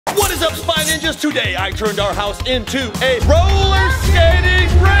What's up, Spy Ninjas? Today I turned our house into a roller skating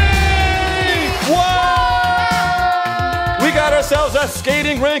rink! Whoa! We got ourselves a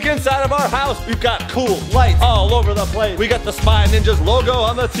skating rink inside of our house. We've got cool lights all over the place. We got the Spy Ninjas logo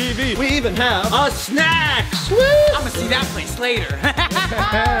on the TV. We even have a snacks. Woo! I'm gonna see that place later.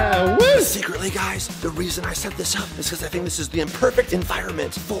 Woo! Secretly, guys, the reason I set this up is because I think this is the imperfect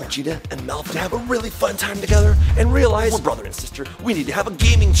environment for Gina and Melvin to have a really fun time together and realize we're brother and sister. We need to have a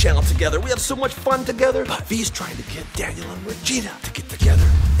gaming channel together. We have so much fun together. But V's trying to get Daniel and Regina to get together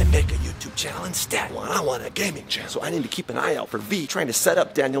and make a YouTube channel instead. Well, I want a gaming channel, so I need to keep an eye out for V trying to set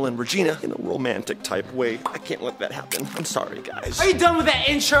up Daniel and Regina in a romantic type way. I can't let that happen. I'm sorry, guys. Are you done with that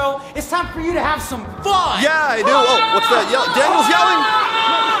intro? It's time for you to have some fun. Yeah, I do. Oh, what's that? Daniel's yelling.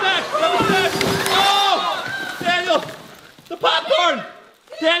 Oh! Daniel! The popcorn!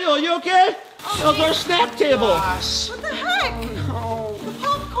 Daniel, are you okay? That was our snack table. What the heck? Oh, The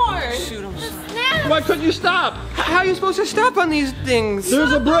popcorn. shoot, I'm sorry. Snack. Why couldn't you stop? How are you supposed to stop on these things?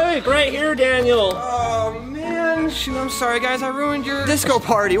 There's a break right here, Daniel. Oh, man. Shoot, I'm sorry, guys. I ruined your disco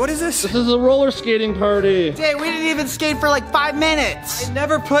party. What is this? This is a roller skating party. Dang, we didn't even skate for like 5 minutes. I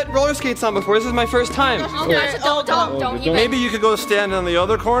never put roller skates on before. This is my first time. Oh gosh, don't even. Maybe you could go stand on the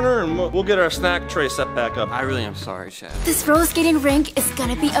other corner and we'll get our snack tray set back up. I really am sorry, Chad. This roller skating rink is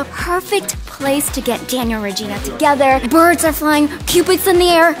gonna be a perfect place to get Daniel and Regina together. Birds are flying, Cupid's in the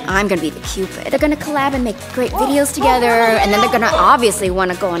air. I'm gonna be the Cupid. They're gonna collab and make great videos together, and then they're gonna obviously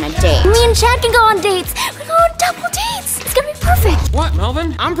wanna go on a date. Me and Chad can go on dates. We go on double dates. It's gonna be perfect. What,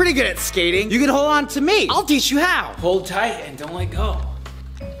 Melvin? I'm pretty good at skating. You can hold on to me. I'll teach you how. Hold tight and don't let go.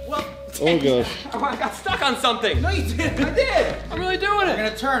 Well, Oh gosh. oh, I got stuck on something. No, you didn't. I did. I'm really doing it. We're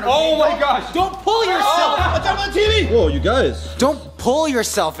gonna turn. Oh my gosh. Don't pull yourself. What's up on the TV? Whoa, you guys. Don't pull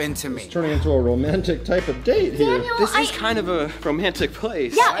yourself into me. Turning into a romantic type of date here. Daniel, This is kind of a romantic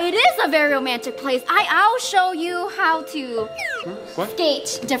place. Yeah, it is a very romantic place. I'll show you how to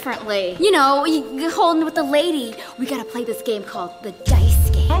skate differently. You know, you holding with the lady. We gotta play this game called the dice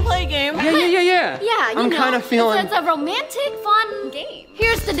game. Don't play a game. Yeah. Yeah, you I'm know, kind of feeling. it's a romantic, fun game.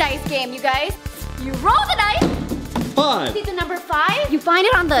 Here's the dice game, you guys. You roll the dice. 5. See the number 5? You find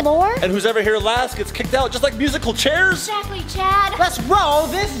it on the floor. And who's ever here last gets kicked out, just like musical chairs. Exactly, Chad. Let's roll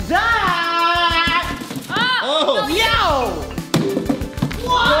this die. Oh. Yo.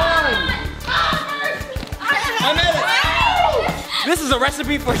 I made it. This is a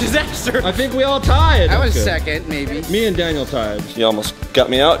recipe for disaster. I think we all tied. I was Okay. second, maybe. Me and Daniel tied. You almost got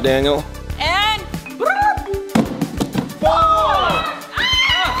me out, Daniel. And.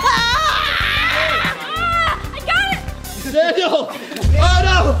 I got it. Daniel! Oh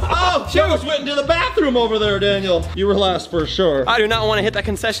no! Oh, she almost went into the bathroom over there, Daniel. You were last for sure. I do not want to hit that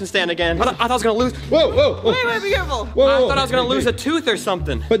concession stand again. I thought I was gonna lose. Whoa, whoa, whoa. Wait, be careful. Whoa, I whoa, thought I was gonna hey, lose hey. a tooth or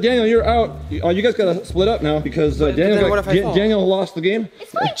something. But Daniel, you're out. You guys gotta split up now because then Daniel, what if I fall? Daniel lost the game.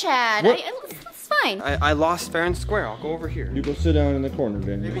 It's fine, Chad. What? It's fine. I lost fair and square. I'll go over here. You go sit down in the corner,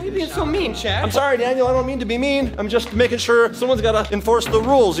 Daniel. Why are you being so mean, Chad? I'm sorry, Daniel. I don't mean to be mean. I'm just making sure someone's gotta enforce the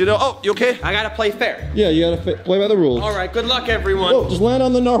rules, you know? Oh, you okay? I gotta play fair. Yeah, you gotta play by the rules. All right, good luck, everyone. Whoa, just land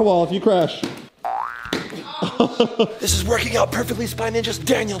on the narwhal if you crash. This is working out perfectly, Spy Ninjas.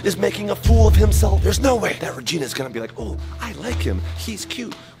 Daniel is making a fool of himself. There's no way that Regina's gonna be like, oh, I like him. He's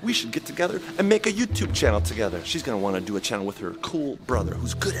cute. We should get together and make a YouTube channel together. She's gonna wanna do a channel with her cool brother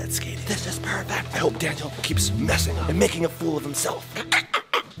who's good at skating. This is perfect. I hope Daniel keeps messing up and making a fool of himself.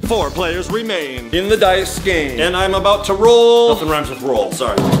 4 players remain in the dice game. And I'm about to roll. Nothing rhymes with roll,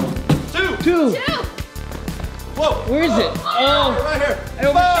 sorry. 2. Whoa. Where is it? Oh, right here. I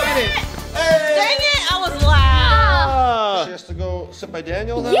overshot it. Hey. Dang it, I was loud. She has to go sit by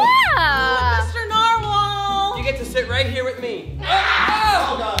Daniel now? Yeah. Mr. Narwhal. You get to sit right here with me. Oh,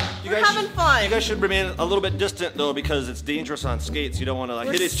 God. You We're guys having fun. You guys should remain a little bit distant though because it's dangerous on skates. You don't want to like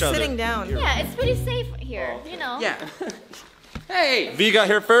We're hit each other. sitting down. Yeah, it's pretty safe here, you know. Yeah. Hey. V got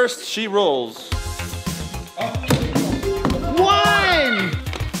here first. She rolls. 1.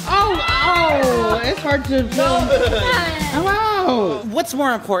 Oh, it's hard to film. Wow. What's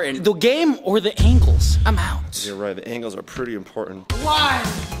more important, the game or the angles? I'm out. You're right. The angles are pretty important. 1.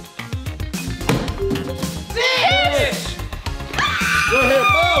 Fish. Go ahead,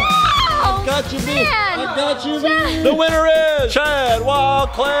 boom! I got you, V. man. I got you, V. The winner is Chad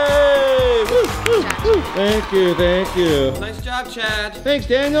Clay. Woo, woo, woo. Thank you, thank you. Nice job, Chad. Thanks,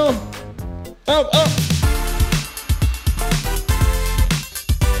 Daniel. Oh, oh.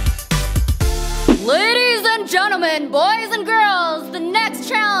 Ladies and gentlemen, boys and girls, the next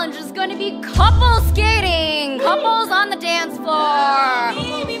challenge is going to be couple skating. Couples on the dance floor.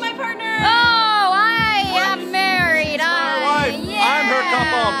 Me, be my partner. Oh, I am married. My wife. I'm her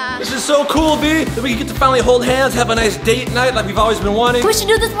couple. This is so cool, B. That we can get to finally hold hands, have a nice date night like we've always been wanting. We should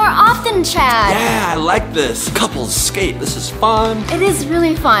do this more often, Chad. Yeah, I like this. Couples skate. This is fun. It is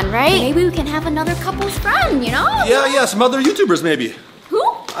really fun, right? Maybe we can have another couple's friend, you know? Yeah, some other YouTubers maybe. Who?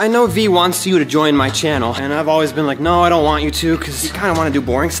 I know V wants you to join my channel, and I've always been like, no, I don't want you to, because you kind of want to do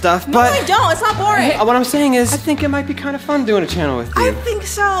boring stuff, No, but... I don't. It's not boring. What I'm saying is, I think it might be kind of fun doing a channel with you. I think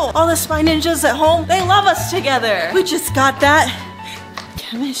so. All the Spy Ninjas at home, they love us together. We just got that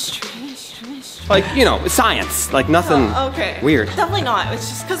chemistry. Like, you know, science. Like, nothing Okay. weird. Definitely not. It's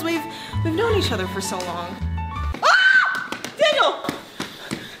just because we've known each other for so long. Ah! Daniel!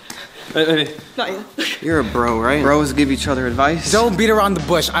 Not you. You're a bro, right? Bros give each other advice. Don't beat around the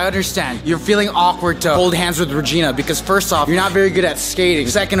bush. I understand. You're feeling awkward to hold hands with Regina because first off, you're not very good at skating.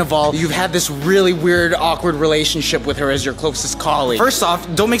 Second of all, you've had this really weird, awkward relationship with her as your closest colleague. First off,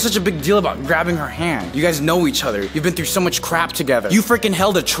 don't make such a big deal about grabbing her hand. You guys know each other. You've been through so much crap together. You freaking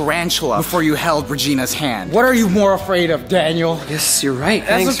held a tarantula before you held Regina's hand. What are you more afraid of, Daniel? Yes, you're right.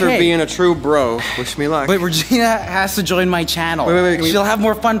 That's Thanks okay. for being a true bro. Wish me luck. But Regina has to join my channel. Wait. She'll have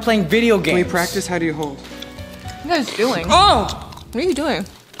more fun playing video games. Can we practice? How do you hold? What are you guys doing? Oh! What are you doing?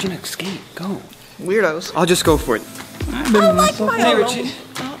 Gina, skate. Go. Weirdos. I'll just go for it. I don't like my Hey, own. Richie.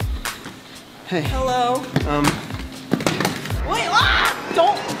 Hey. Hello. Wait,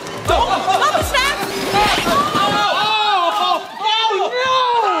 don't. Not the snack.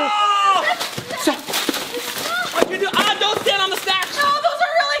 What you do? Don't stand on the snacks. No, those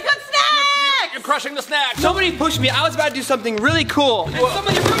are really good snacks. You're crushing the snacks. Somebody pushed me. I was about to do something really cool. And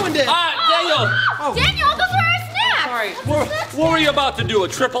somebody ruined it. Daniel. Daniel, those were our snacks. Sorry. What were you about to do? A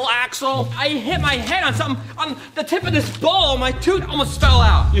triple axel? I hit my head on something on the tip of this ball. My tooth almost fell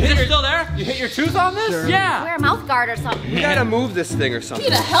out. Is it still there? You hit your tooth on this? Sure. Yeah. Wear a mouth guard or something. You gotta move this thing or something.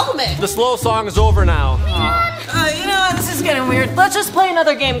 Need a helmet. The slow song is over now. You know what? This is getting weird. Let's just play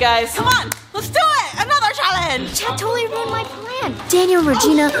another game, guys. Come on. Let's do it. Another challenge. Chad totally ruined my plan. Daniel and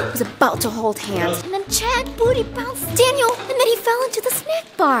Regina was about to hold hands, and then Chad booty bounced Daniel, and then he fell into the snack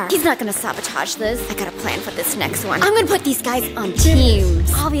bar. He's not gonna sabotage this. I got a plan for this next one. I'm gonna put these guys on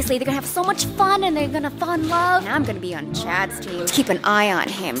teams. Obviously, they're gonna have so much fun, and they're gonna fall in love. And I'm gonna be on Chad's team. Keep an eye on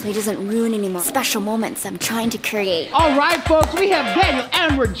him so he doesn't ruin any more special moments I'm trying to create. All right, folks, we have Daniel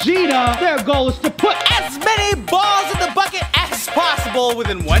and Regina. Their goal is to put As many balls in the bucket as possible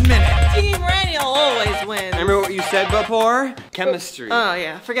within 1 minute. Team Randy will always win. Remember what you said before? Chemistry. Oh,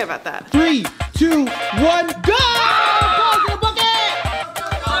 yeah. Forget about that. 3, 2, 1, go! Balls in the bucket!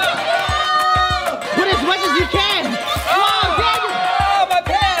 Put as much as you can. Wow, Daniel! Oh, my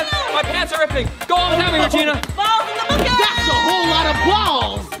pants! My pants are ripping. Go on without me, Regina. Balls in the bucket. That's a whole lot of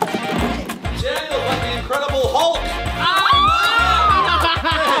balls. Daniel, like the Incredible Hulk.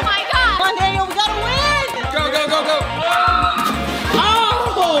 Oh my god! Come on, Daniel. We gotta win. Go.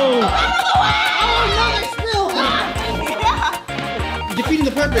 Defeating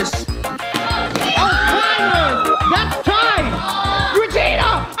the purpose. Timer! That's time!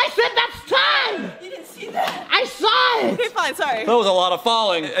 Regina! I said that's time! You didn't see that. I saw it! Okay, fine. Sorry. That was a lot of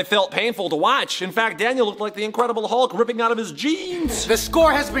falling. It felt painful to watch. In fact, Daniel looked like the Incredible Hulk ripping out of his jeans. The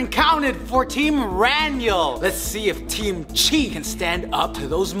score has been counted for Team Raniel. Let's see if Team Chi can stand up to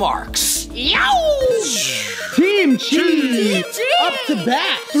those marks. Team Chi! Up to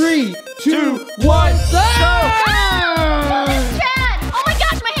bat! 3, 2, 1, go! Chad! Oh my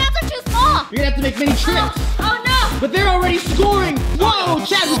gosh, my hands are too small! You're gonna have to make many trips. Oh no! But they're already scoring! Whoa,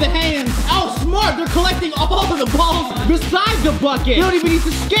 Chad with the hands! Oh, smart! They're collecting all of the balls besides the bucket! They don't even need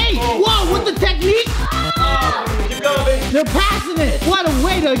to skate! Whoa, with the technique! Keep going. They're passing it! What a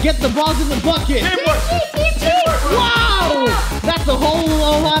way to get the balls in the bucket! Wow! That's a whole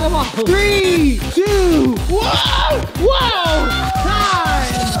lot of balls. 3, 2, whoa!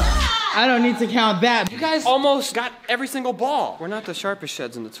 Time! I don't need to count that. You guys almost got every single ball. We're not the sharpest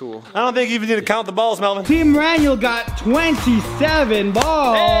sheds in the tool. I don't think you even need to count the balls, Melvin. Team Raniel got 27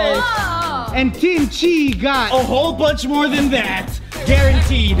 balls. And Team Chi got a whole bunch more than that.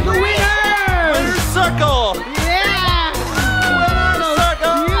 Guaranteed. The winner! Winner's circle. Yeah! Winner's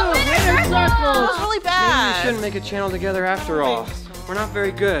circle. Winner's circle. That was really We bad. shouldn't make a channel together after all. We're not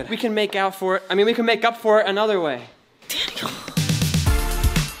very good. We can make out for it. I mean, we can make up for it another way. Daniel.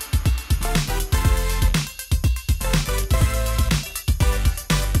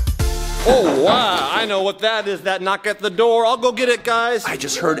 Oh, wow. I know what that is, that knock at the door. I'll go get it, guys. I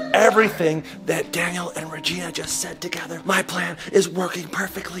just heard everything that Daniel and Regina just said together. My plan is working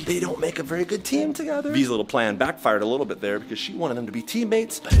perfectly. They don't make a very good team together. V's little plan backfired a little bit there because she wanted them to be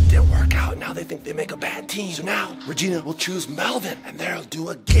teammates. But it didn't work out. Now they think they make a bad team. So now Regina will choose Melvin and they'll do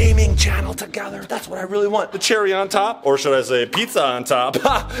a gaming channel together. That's what I really want. The cherry on top, or should I say pizza on top,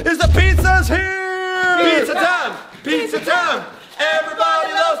 is the pizza's here! Pizza time! Pizza time!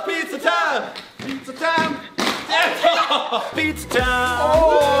 Everybody loves pizza time! Pizza time! Pizza time!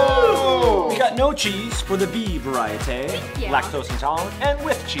 Oh! We got no cheese for the B variety, you. lactose intolerant, and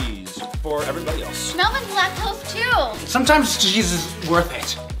with cheese for everybody else. Melvin's lactose too. Sometimes cheese is worth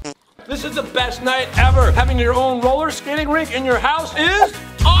it. This is the best night ever. Having your own roller skating rink in your house is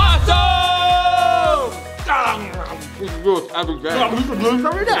awesome!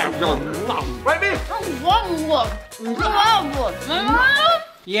 Right, me?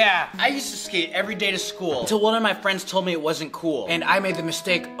 Yeah, I used to skate every day to school until one of my friends told me it wasn't cool, and I made the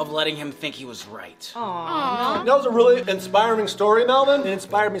mistake of letting him think he was right. That was a really inspiring story, Melvin. It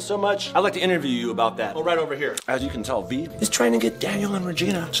inspired me so much. I'd like to interview you about that. Oh, right over here. As you can tell, V is trying to get Daniel and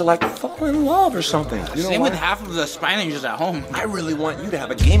Regina to like fall in love or something. You know Same why? with half of the Spy Ninjas at home. I really want you to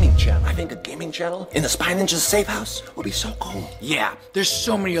have a gaming channel. I think a gaming channel in the Spy Ninjas safe house would be so cool. Yeah, there's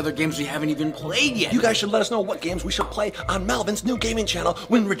so many other games we haven't even played yet. You guys should let us know what games we should play on Melvin's new gaming channel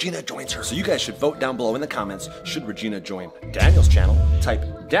when Regina joins her. So you guys should vote down below in the comments. Should Regina join Daniel's channel?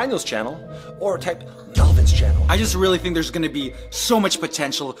 Type Daniel's channel. Or type Melvin's channel. I just really think there's gonna be so much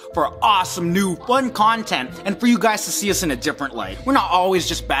potential for awesome, new, fun content, and for you guys to see us in a different light. We're not always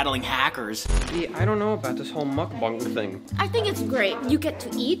just battling hackers. Yeah, I don't know about this whole mukbang thing. I think it's great. You get to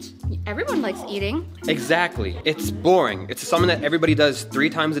eat. Everyone likes eating. Exactly. It's boring. It's something that everybody does 3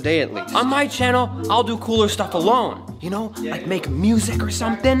 times a day at least. On my channel, I'll do cooler stuff alone. You know, like make music or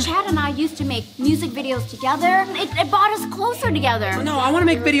something. Chad and I used to make music videos together. It brought us closer together. No, I want to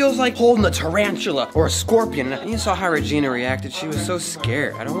make videos like holding a tarantula or a scorpion. And you saw how Regina reacted. She was so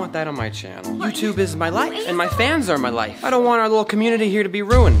scared. I don't want that on my channel. YouTube is my life, and my fans are my life. I don't want our little community here to be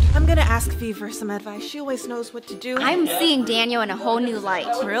ruined. I'm gonna ask V for some advice. She always knows what to do. I'm seeing Daniel in a whole new light.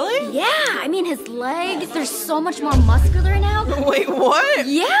 Really? Yeah, I mean his legs, they're so much more muscular now. Wait, what?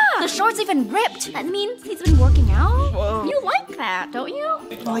 Yeah, the shorts even ripped. That means he's been working out. Whoa. You like that, don't you?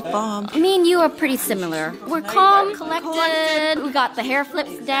 Like Bob. I mean, you are pretty similar. We're calm, collected. We got the hair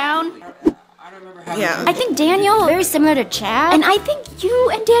flips down. Yeah. I think Daniel very similar to Chad, and I think you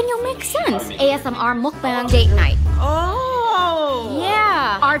and Daniel make sense. ASMR mukbang date night. Oh.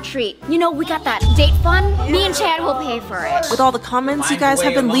 Yeah, our treat. You know, we got that date fund. Me and Chad will pay for it. With all the comments you guys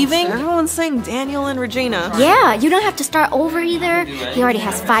have been leaving, everyone's saying Daniel and Regina. Yeah, you don't have to start over either. He already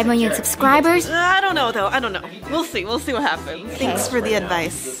has 5 million subscribers. I don't know though. I don't know. We'll see. We'll see what happens. Thanks for the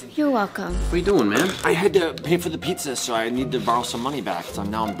advice. You're welcome. What are you doing, man? I had to pay for the pizza, so I need to borrow some money back, so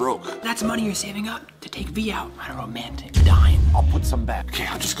now I'm broke. That's money you're saving up to take V out on a romantic dime. I'll put some back. Okay,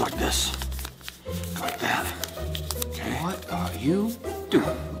 I'll just go like this. Go like that. Okay. What are you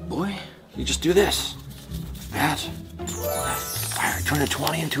doing, boy? You just do this. That. Alright, turn a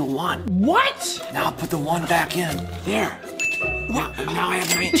 20 into a 1. What? Now I'll put the 1 back in. There. Now I have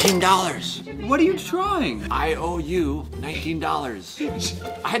 $19. What are you trying? I owe you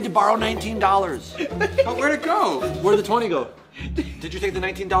 $19. I had to borrow $19. Oh, where'd it go? Where'd the 20 go? Did you take the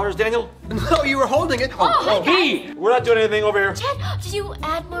 $19, Daniel? No, you were holding it. Oh, V, we're not doing anything over here. Chad, did you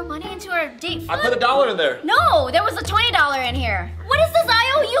add more money into our date fund? I put $1 in there. No, there was a $20 in here. What is this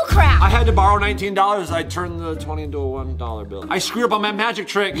IOU crap? I had to borrow $19. I turned the 20 into a $1 bill. I screwed up on my magic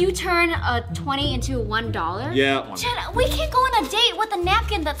trick. You turn a 20 into $1? Yeah. Chad, we can't go on a date with a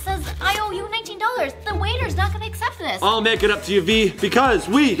napkin that says I owe you $19. The waiter's not gonna accept this. I'll make it up to you, V, because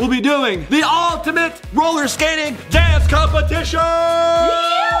we will be doing the ultimate roller skating dance competition!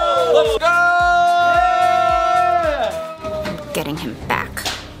 Let's go! Getting him back.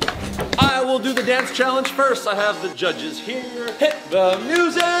 I will do the dance challenge first. I have the judges here. Hit the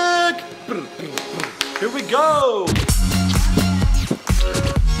music! Here we go!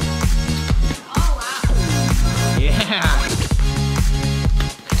 Oh, wow. Yeah.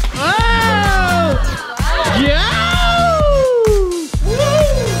 Oh! Yeah!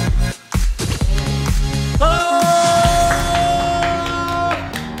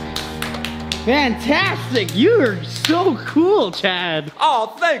 Fantastic! You're so cool, Chad.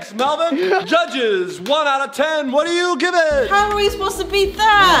 Oh, thanks, Melvin. Judges, 1 out of 10. What do you give it? How are we supposed to beat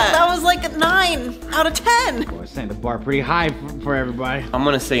that? That was like a 9 out of 10. I was setting the bar pretty high for everybody? I'm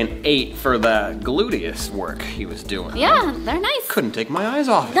gonna say an 8 for the gluteus work he was doing. Yeah, they're nice. Couldn't take my eyes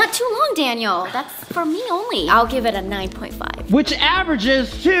off it. Not too long, Daniel. That's for me only. I'll give it a 9.5. Which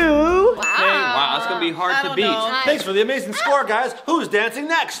averages to... Wow. Okay, wow, that's gonna be hard to beat. Thanks for the amazing score, guys. Who's dancing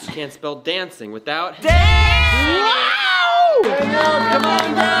next? Can't spell dancing without Wow! Come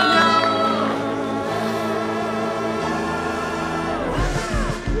on, Daniel.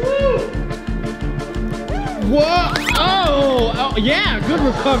 Whoa! Oh, yeah, good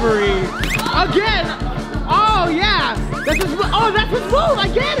recovery. Again! Oh, yeah! That's his move. Oh, that's his move! I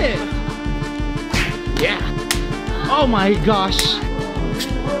get it! Yeah. Oh my gosh.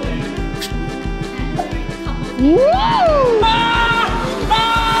 Woo!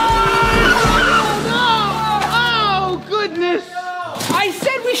 Oh, goodness! I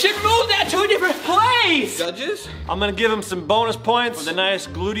said we should move that to a different place! Judges, I'm gonna give him some bonus points for the nice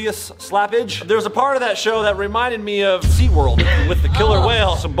gluteus slappage. There's a part of that show that reminded me of SeaWorld with the killer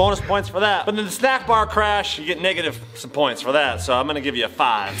whale. Some bonus points for that. But then the snack bar crash, you get negative some points for that. So I'm gonna give you a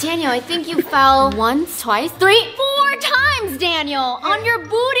 5. Daniel, I think you fell once, twice, 3, 4 times, Daniel, on your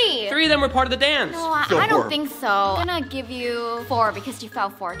booty. 3 of them were part of the dance. No, I don't think so. I'm gonna give you 4 because you fell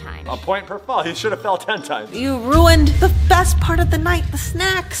 4 times. A point per fall. He should have fell 10 times. You ruined the best part of the night, the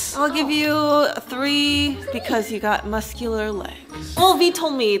snacks. I'll give you 3 because you got muscular legs. Well, V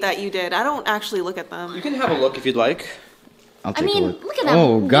told me that you did. I don't actually look at them. You can have a look if you'd like. I'll I take a mean, look. look at them.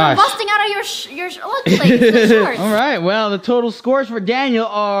 Oh, gosh. You're busting out of your legs, your shorts. All right, well, the total scores for Daniel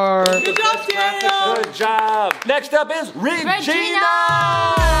are... Good job, Daniel! Good job. Next up is Regina.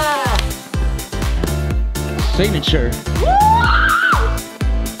 Signature.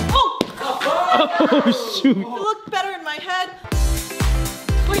 Oh, shoot. You look better in my head.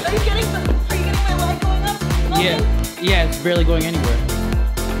 Wait, are you getting my leg going up? Yeah, it's barely going anywhere.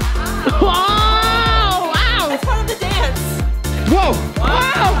 Oh, ow! It's part of the dance. Whoa!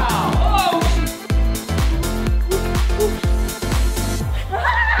 Wow!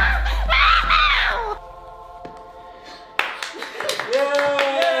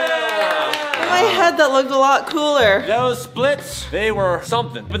 My head that looked a lot cooler. Those splits, they were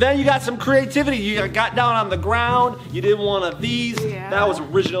something. But then you got some creativity. You got down on the ground. You did one of these. Yeah. That was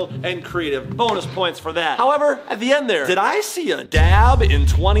original and creative. Bonus points for that. However, at the end there, did I see a dab in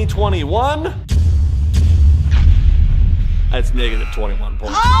 2021? That's negative 21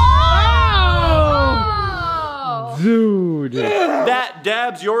 points. Oh! Dude. That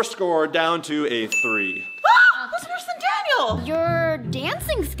dabs your score down to a 3. That's worse than Daniel. Your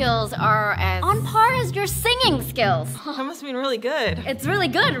dancing skills are as on par as your singing skills. That must have been really good. It's really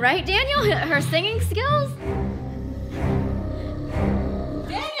good, right, Daniel? Her singing skills?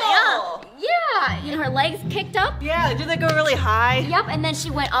 Daniel! Yeah, you know, her legs kicked up. Yeah, did they go really high? Yep, and then she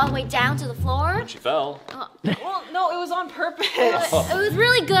went all the way down to the floor. She fell. Well, no, it was on purpose. It was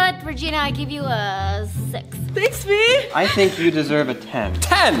really good, Regina. I give you a 6. Thanks, V. I think you deserve a 10.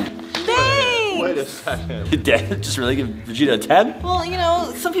 10! Thanks. Wait a second. Did Dad just really give Regina a 10? Well, you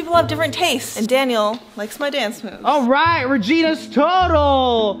know, some people have different tastes, and Daniel likes my dance moves. All right, Regina's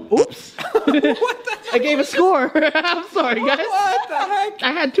total. Oops. What the heck? I gave a score. I'm sorry, guys. What the heck?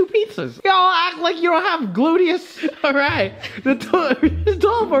 I had 2 pizzas. Y'all act like you don't have gluteus. All right. The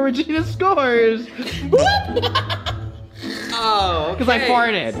total for Regina's scores. Oh, Because I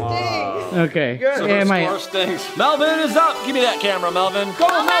farted. Okay. So Yeah, her my... score stinks. Melvin is up. Give me that camera, Melvin. Go,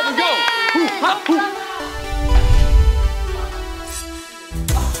 Melvin, go. Hoo, ha, hoo.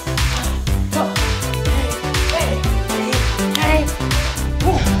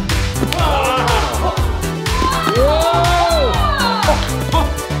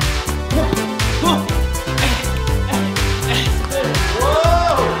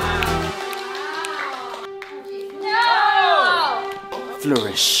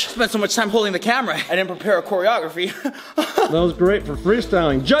 Flourish. Spent so much time holding the camera, I didn't prepare a choreography. That was great for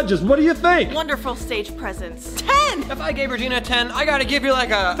freestyling. Judges, what do you think? Wonderful stage presence. 10! If I gave Regina a 10, I gotta give you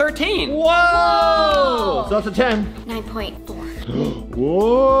like a 13. Whoa! So that's a 10. 9.4.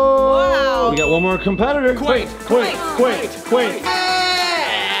 Whoa! Wow. We got one more competitor. Quaint. Quaint.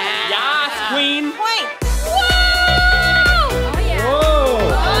 Yes, queen. Point! Oh, yeah. Whoa!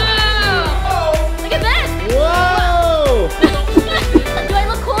 Wow. Look at this. Whoa! Do I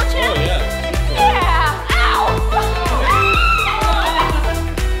look cool, Chip? Oh, yeah. Yeah. Ow.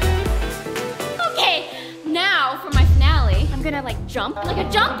 Okay, now for my finale, I'm gonna like jump like a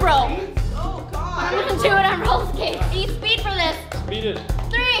jump rope. Oh, God. I'm gonna do it on roller skates. Need speed for this. Beat it.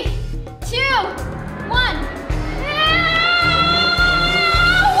 3, 2, 1.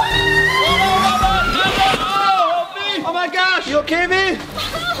 Oh my gosh, you okay, man?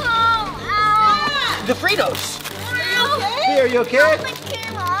 Ow. The Fritos. Ow. Hey, are you okay? Something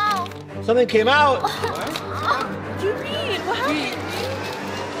came out. Something came out. What do you mean? What happened?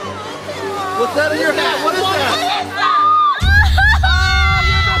 What's that in your hat? What is that?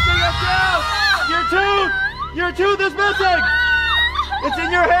 You're missing a tooth! Your tooth is missing! It's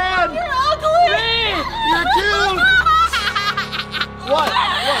in your hand! You're ugly. Your tooth! What?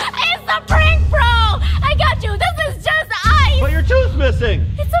 It's a prank, bro. I got you. This is just ice. But your tooth's missing!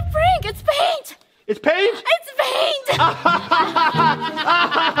 It's a prank. It's paint. It's paint? It's paint.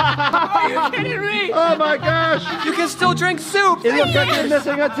 Are you kidding me? Oh my gosh! You can still drink soup. It looks like you're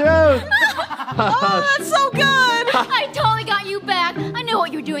missing a tooth! Oh, that's so good. I totally got you back. I know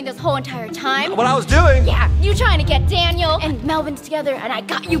what you were doing this whole entire time. What I was doing? Yeah, you trying to get Daniel and Melvin together, and I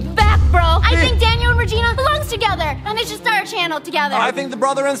got you back, bro. I think Daniel and Regina belongs together, and they should start a channel together. I think the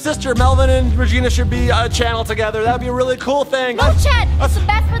brother and sister, Melvin and Regina, should be a channel together. That'd be a really cool thing. No, Chet, it's the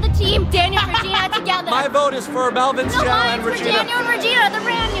best for the team. Daniel and Regina together. My vote is for Melvin's No, channel and mine's for Regina. Daniel and Regina, the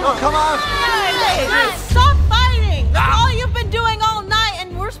brand new. Oh, come on. Hey, stop fighting. That's all you've been doing all night,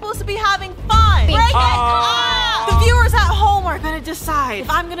 and we're supposed to be having fun. Break it. The viewers at home are gonna decide if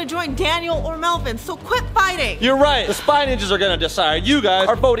I'm gonna join Daniel or Melvin, so quit fighting. You're right. The Spy Ninjas are gonna decide. You guys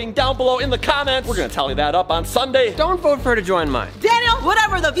are voting down below in the comments. We're gonna tally that up on Sunday. Don't vote for her to join mine. Daniel,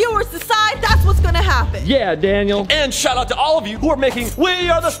 whatever the viewers decide, that's what's gonna happen. Yeah, Daniel. And shout out to all of you who are making We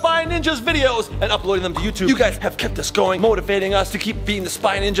Are the Spy Ninjas videos and uploading them to YouTube. You guys have kept us going, motivating us to keep being the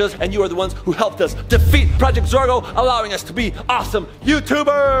Spy Ninjas, and you are the ones who helped us defeat Project Zorgo, allowing us to be awesome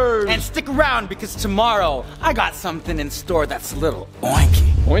YouTubers. And stick around because tomorrow I got something in store that's a little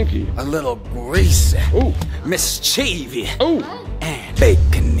oinky, Winky. a little greasy, Ooh. mischievous, Ooh. and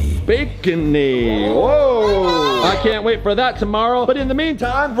bacony. Bacony. Whoa. I can't wait for that tomorrow. But in the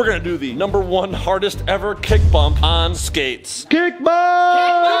meantime, we're gonna do the #1 hardest ever kick bump on skates. Kick bump!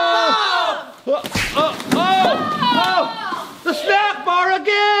 Oh! The snap!